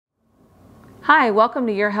Hi, welcome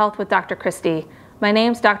to Your Health with Dr. Christy. My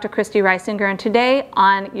name's Dr. Christy Reisinger, and today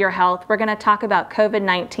on Your Health, we're going to talk about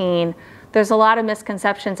COVID-19. There's a lot of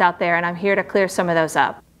misconceptions out there, and I'm here to clear some of those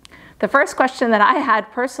up. The first question that I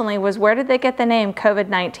had personally was, where did they get the name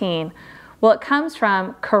COVID-19? Well, it comes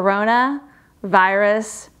from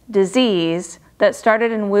coronavirus disease that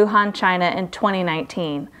started in Wuhan, China in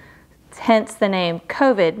 2019, hence the name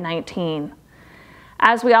COVID-19.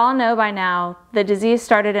 As we all know by now, the disease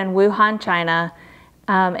started in Wuhan, China,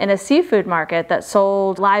 in a seafood market that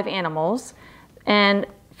sold live animals, and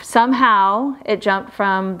somehow it jumped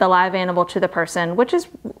from the live animal to the person, which is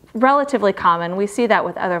relatively common. We see that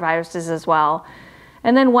with other viruses as well.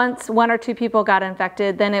 And then once one or two people got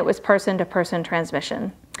infected, then it was person-to-person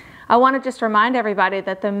transmission. I want to just remind everybody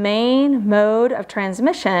that the main mode of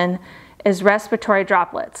transmission is respiratory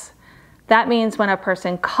droplets. That means when a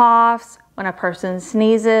person coughs, when a person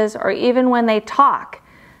sneezes, or even when they talk,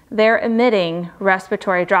 they're emitting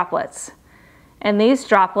respiratory droplets. And these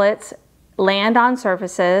droplets land on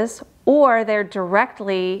surfaces, or they're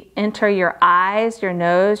directly enter your eyes, your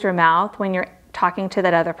nose, your mouth when you're talking to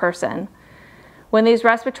that other person. When these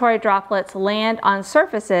respiratory droplets land on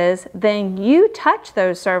surfaces, then you touch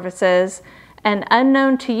those surfaces, and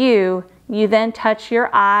unknown to you, you then touch your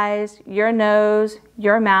eyes, your nose,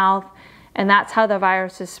 your mouth, and that's how the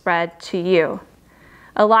virus is spread to you.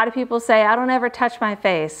 A lot of people say, I don't ever touch my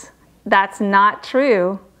face. That's not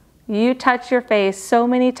true. You touch your face so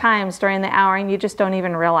many times during the hour and you just don't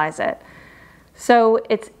even realize it. So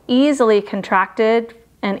it's easily contracted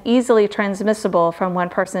and easily transmissible from one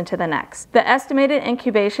person to the next. The estimated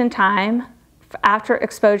incubation time after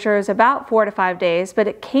exposure is about 4 to 5 days, but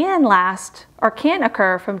it can last or can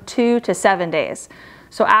occur from 2 to 7 days.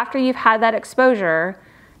 So after you've had that exposure,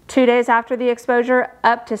 2 days after the exposure,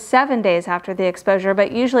 up to 7 days after the exposure,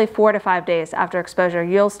 but usually 4 to 5 days after exposure,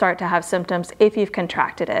 you'll start to have symptoms if you've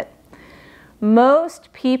contracted it.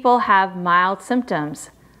 Most people have mild symptoms.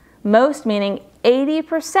 Most meaning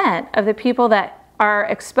 80% of the people that are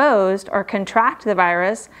exposed or contract the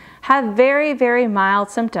virus have very, very mild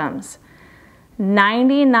symptoms.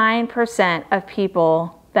 99% of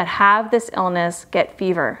people that have this illness get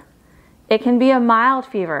fever. It can be a mild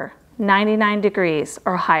fever, 99 degrees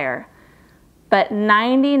or higher. But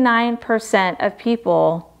 99% of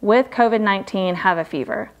people with COVID-19 have a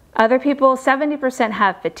fever. Other people, 70%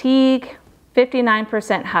 have fatigue,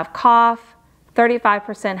 59% have cough,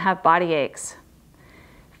 35% have body aches.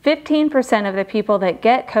 15% of the people that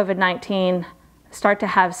get COVID-19 start to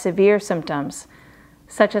have severe symptoms,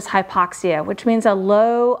 such as hypoxia, which means a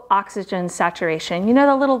low oxygen saturation. You know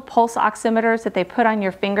the little pulse oximeters that they put on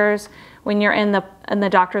your fingers when you're in the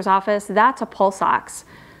doctor's office? That's a pulse ox.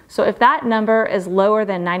 So if that number is lower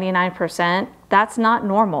than 99%, that's not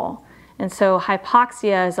normal. And so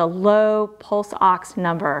hypoxia is a low pulse ox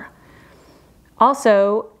number.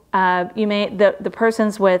 Also, the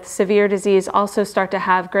persons with severe disease also start to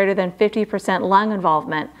have greater than 50% lung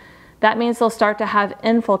involvement. That means they'll start to have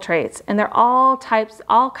infiltrates, and they're all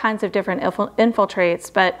kinds of different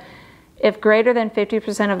infiltrates, but if greater than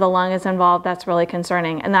 50% of the lung is involved, that's really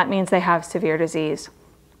concerning, and that means they have severe disease.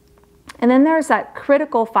 And then there's that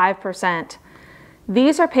critical 5%.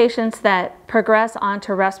 These are patients that progress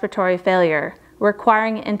onto respiratory failure,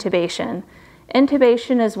 requiring intubation.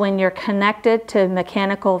 Intubation is when you're connected to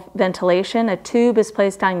mechanical ventilation. A tube is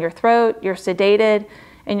placed down your throat, you're sedated,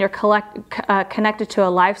 and you're connected to a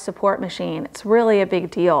life support machine. It's really a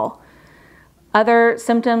big deal. Other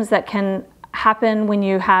symptoms that can happen when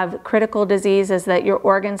you have critical disease is that your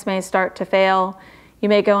organs may start to fail. You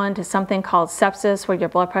may go into something called sepsis, where your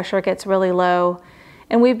blood pressure gets really low.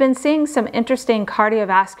 And we've been seeing some interesting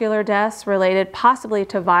cardiovascular deaths related possibly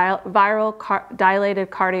to viral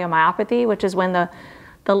dilated cardiomyopathy, which is when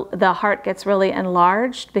the heart gets really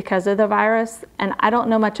enlarged because of the virus. And I don't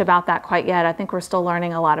know much about that quite yet. I think we're still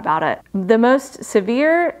learning a lot about it. The most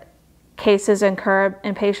severe cases occur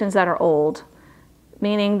in patients that are old,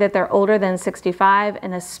 meaning that they're older than 65,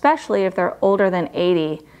 and especially if they're older than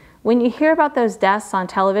 80. When you hear about those deaths on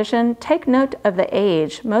television, take note of the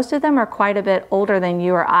age. Most of them are quite a bit older than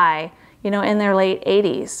you or I, in their late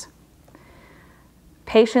 80s.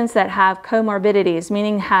 Patients that have comorbidities,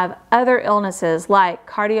 meaning have other illnesses like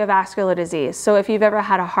cardiovascular disease. So if you've ever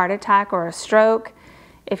had a heart attack or a stroke,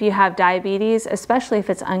 if you have diabetes, especially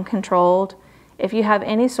if it's uncontrolled, if you have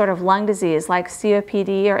any sort of lung disease like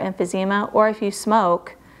COPD or emphysema, or if you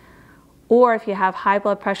smoke, or if you have high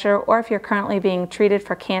blood pressure, or if you're currently being treated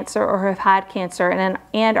for cancer or have had cancer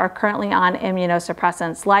and are currently on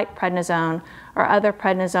immunosuppressants like prednisone or other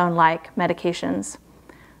prednisone-like medications.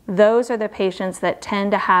 Those are the patients that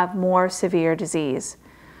tend to have more severe disease.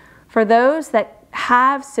 For those that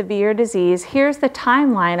have severe disease, here's the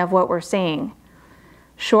timeline of what we're seeing.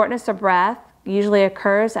 Shortness of breath usually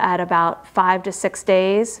occurs at about 5 to 6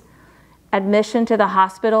 days. Admission to the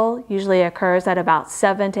hospital usually occurs at about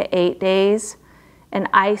 7 to 8 days. An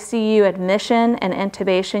ICU admission and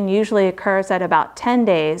intubation usually occurs at about 10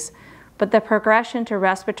 days, but the progression to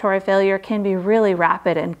respiratory failure can be really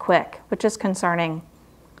rapid and quick, which is concerning.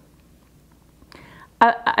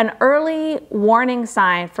 An early warning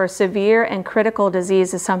sign for severe and critical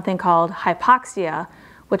disease is something called hypoxia,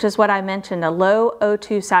 which is what I mentioned, a low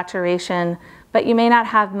O2 saturation, but you may not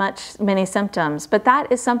have many symptoms. But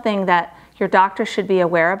that is something that your doctor should be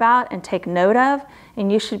aware about and take note of,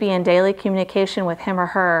 and you should be in daily communication with him or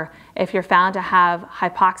her if you're found to have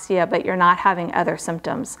hypoxia but you're not having other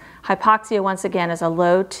symptoms. Hypoxia, once again, is a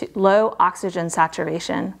low oxygen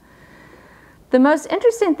saturation. The most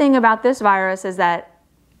interesting thing about this virus is that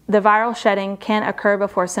the viral shedding can occur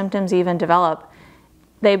before symptoms even develop.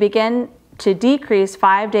 They begin to decrease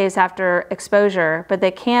 5 days after exposure, but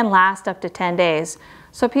they can last up to 10 days.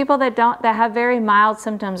 So people that have very mild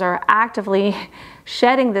symptoms are actively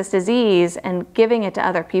shedding this disease and giving it to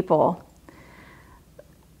other people.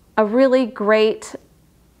 A really great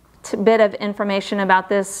bit of information about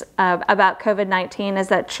this, about COVID-19, is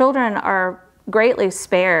that children are greatly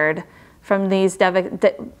spared from these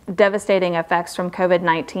devastating effects from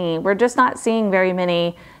COVID-19. We're just not seeing very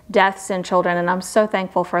many deaths in children, and I'm so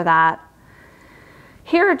thankful for that.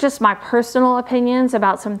 Here are just my personal opinions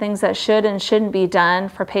about some things that should and shouldn't be done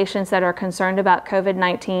for patients that are concerned about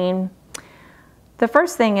COVID-19. The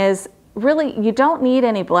first thing is, really, you don't need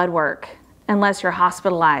any blood work unless you're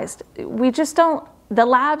hospitalized. The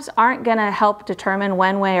labs aren't gonna help determine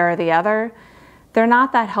one way or the other. They're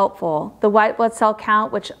not that helpful. The white blood cell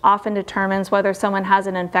count, which often determines whether someone has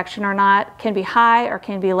an infection or not, can be high or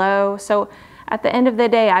can be low. So at the end of the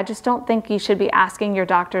day, I just don't think you should be asking your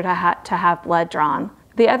doctor to have blood drawn.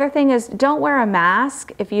 The other thing is, don't wear a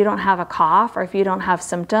mask if you don't have a cough or if you don't have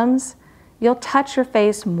symptoms. You'll touch your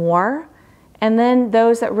face more, and then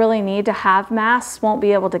those that really need to have masks won't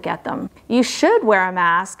be able to get them. You should wear a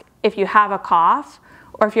mask if you have a cough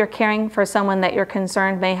or if you're caring for someone that you're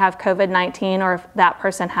concerned may have COVID-19 or if that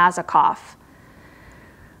person has a cough.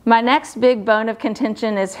 My next big bone of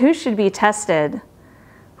contention is who should be tested.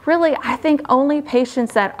 Really, I think only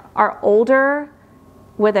patients that are older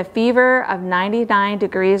with a fever of 99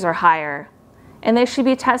 degrees or higher. And they should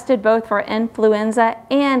be tested both for influenza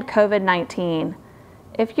and COVID-19.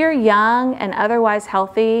 If you're young and otherwise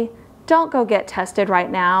healthy, don't go get tested right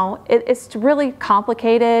now. It's really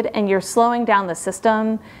complicated, and you're slowing down the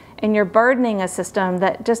system, and you're burdening a system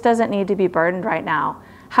that just doesn't need to be burdened right now.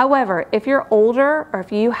 However, if you're older or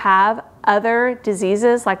if you have other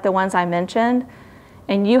diseases like the ones I mentioned,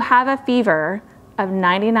 and you have a fever of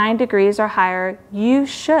 99 degrees or higher, you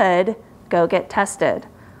should go get tested.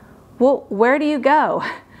 Well, where do you go?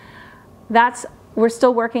 We're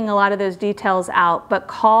still working a lot of those details out, but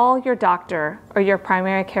call your doctor or your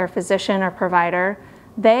primary care physician or provider.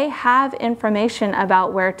 They have information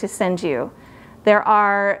about where to send you. There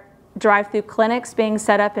are drive-through clinics being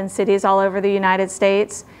set up in cities all over the United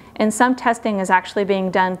States, and some testing is actually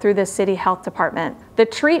being done through the city health department. The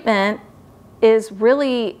treatment is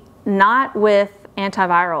really not with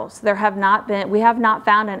antivirals. We have not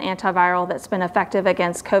found an antiviral that's been effective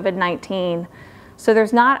against COVID-19. So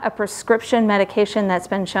there's not a prescription medication that's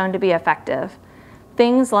been shown to be effective.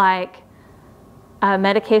 Things like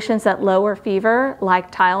medications that lower fever,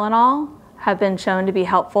 like Tylenol, have been shown to be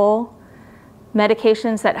helpful.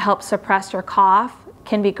 Medications that help suppress your cough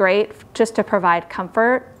can be great just to provide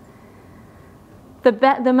comfort.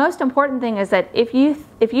 The most important thing is that if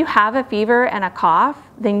you have a fever and a cough,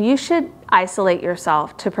 then you should isolate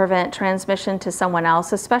yourself to prevent transmission to someone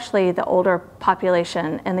else, especially the older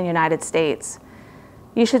population in the United States.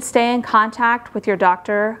 You should stay in contact with your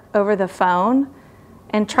doctor over the phone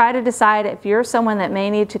and try to decide if you're someone that may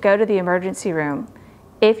need to go to the emergency room.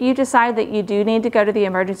 If you decide that you do need to go to the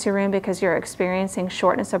emergency room because you're experiencing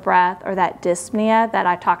shortness of breath or that dyspnea that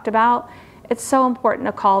I talked about, it's so important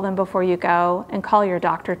to call them before you go, and call your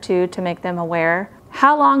doctor too to make them aware.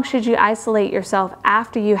 How long should you isolate yourself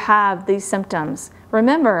after you have these symptoms?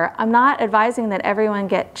 Remember, I'm not advising that everyone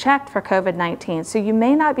get checked for COVID-19, so you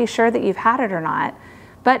may not be sure that you've had it or not.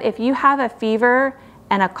 But if you have a fever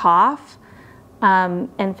and a cough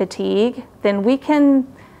and fatigue, then we can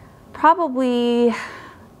probably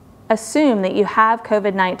assume that you have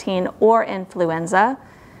COVID-19 or influenza.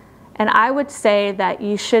 And I would say that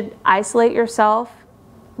you should isolate yourself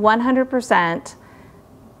 100%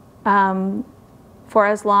 for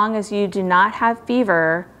as long as you do not have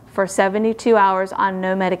fever for 72 hours on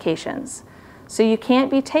no medications. So you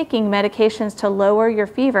can't be taking medications to lower your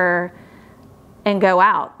fever and go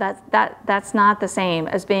out. That's not the same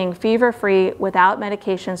as being fever-free without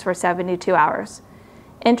medications for 72 hours.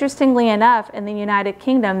 Interestingly enough, in the United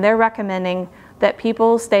Kingdom, they're recommending that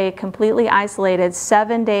people stay completely isolated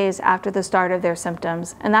 7 days after the start of their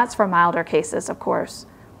symptoms, and that's for milder cases, of course.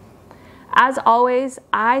 As always,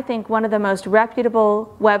 I think one of the most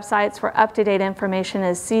reputable websites for up-to-date information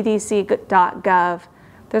is cdc.gov.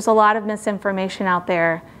 There's a lot of misinformation out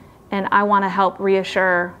there, and I want to help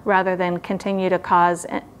reassure rather than continue to cause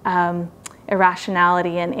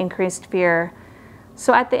irrationality and increased fear.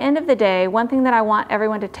 So at the end of the day, one thing that I want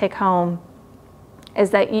everyone to take home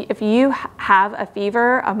is that if you have a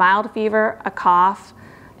fever, a mild fever, a cough,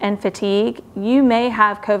 and fatigue, you may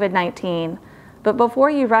have COVID-19. But before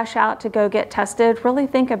you rush out to go get tested, really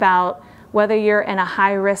think about whether you're in a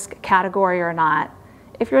high-risk category or not.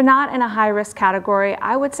 If you're not in a high-risk category,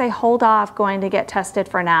 I would say hold off going to get tested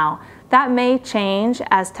for now. That may change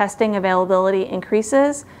as testing availability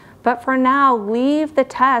increases, but for now, leave the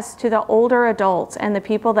test to the older adults and the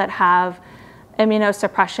people that have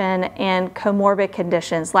immunosuppression and comorbid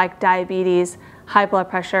conditions like diabetes, high blood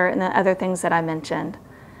pressure, and the other things that I mentioned.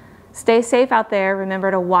 Stay safe out there.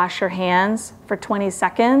 Remember to wash your hands for 20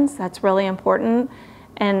 seconds. That's really important.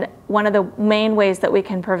 And one of the main ways that we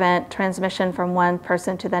can prevent transmission from one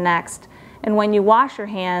person to the next. And when you wash your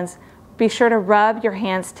hands, be sure to rub your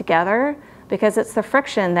hands together because it's the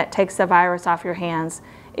friction that takes the virus off your hands.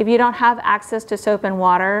 If you don't have access to soap and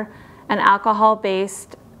water, an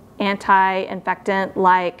alcohol-based anti-infectant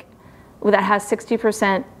that has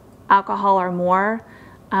 60% alcohol or more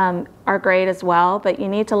are great as well, but you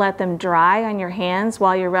need to let them dry on your hands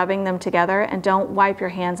while you're rubbing them together, and don't wipe your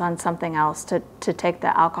hands on something else to take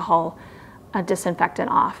the alcohol disinfectant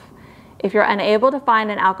off. If you're unable to find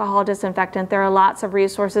an alcohol disinfectant, there are lots of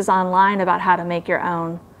resources online about how to make your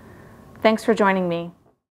own. Thanks for joining me.